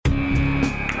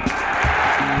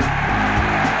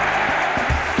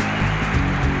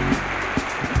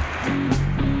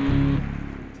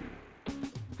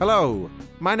Hello,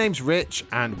 my name's Rich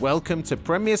and welcome to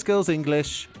Premier Skills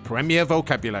English, Premier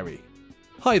Vocabulary.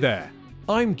 Hi there,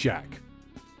 I'm Jack.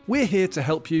 We're here to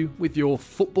help you with your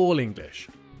football English.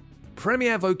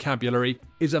 Premier Vocabulary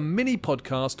is a mini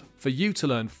podcast for you to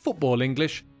learn football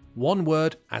English one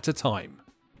word at a time.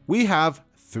 We have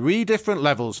 3 different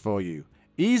levels for you: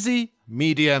 easy,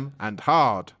 medium and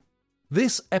hard.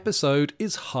 This episode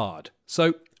is hard,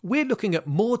 so we're looking at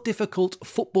more difficult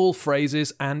football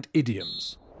phrases and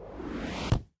idioms.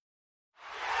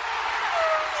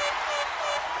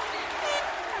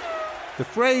 The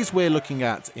phrase we're looking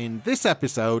at in this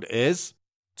episode is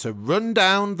to run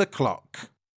down the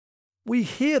clock. We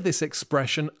hear this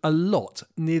expression a lot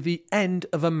near the end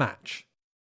of a match.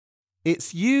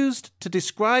 It's used to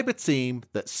describe a team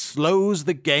that slows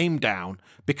the game down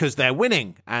because they're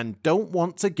winning and don't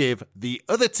want to give the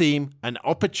other team an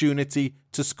opportunity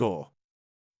to score.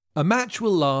 A match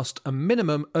will last a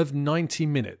minimum of 90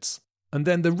 minutes, and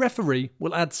then the referee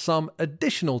will add some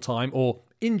additional time or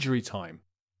injury time.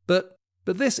 But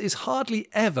this is hardly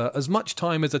ever as much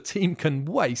time as a team can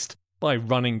waste by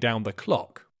running down the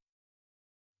clock.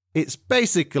 It's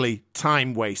basically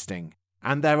time wasting,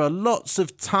 and there are lots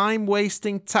of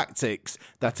time-wasting tactics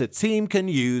that a team can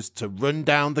use to run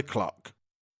down the clock.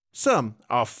 Some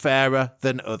are fairer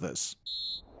than others.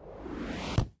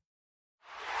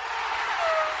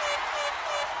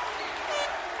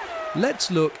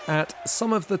 Let's look at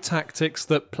some of the tactics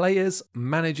that players,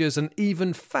 managers and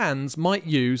even fans might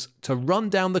use to run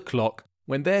down the clock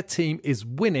when their team is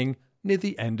winning near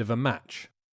the end of a match.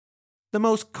 The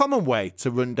most common way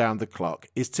to run down the clock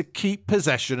is to keep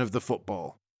possession of the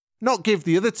football, not give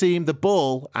the other team the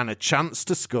ball and a chance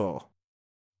to score.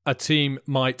 A team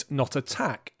might not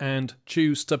attack and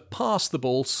choose to pass the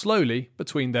ball slowly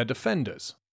between their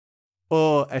defenders.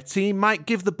 Or a team might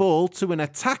give the ball to an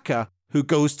attacker who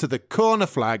goes to the corner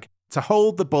flag to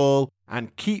hold the ball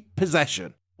and keep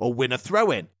possession or win a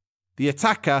throw-in. The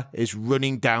attacker is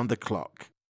running down the clock.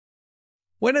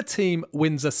 When a team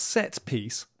wins a set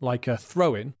piece, like a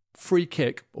throw-in, free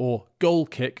kick or goal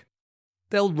kick,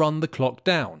 they'll run the clock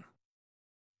down.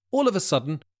 All of a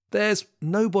sudden, there's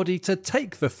nobody to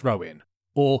take the throw-in,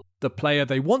 or the player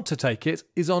they want to take it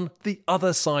is on the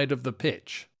other side of the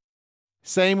pitch.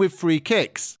 Same with free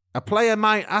kicks. A player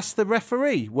might ask the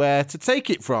referee where to take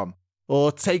it from,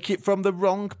 or take it from the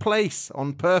wrong place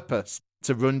on purpose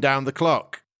to run down the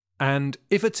clock. And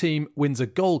if a team wins a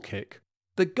goal kick,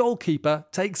 the goalkeeper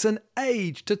takes an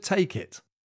age to take it.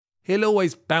 He'll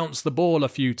always bounce the ball a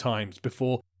few times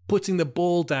before putting the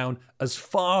ball down as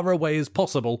far away as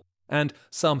possible, and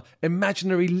some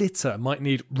imaginary litter might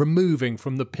need removing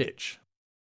from the pitch.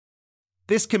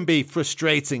 This can be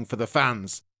frustrating for the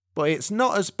fans, but it's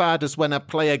not as bad as when a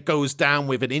player goes down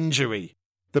with an injury.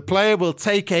 The player will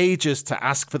take ages to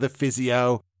ask for the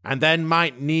physio and then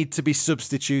might need to be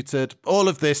substituted, all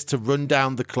of this to run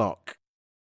down the clock.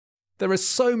 There are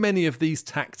so many of these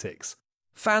tactics.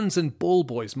 Fans and ball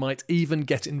boys might even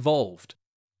get involved.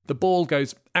 The ball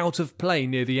goes out of play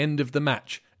near the end of the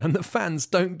match, and the fans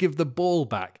don't give the ball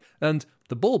back, and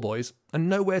the ball boys are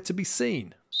nowhere to be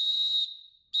seen.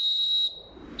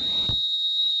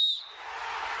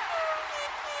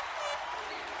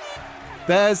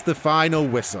 There's the final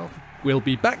whistle. We'll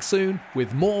be back soon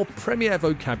with more Premier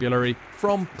Vocabulary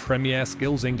from Premier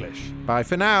Skills English. Bye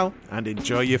for now and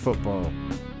enjoy your football.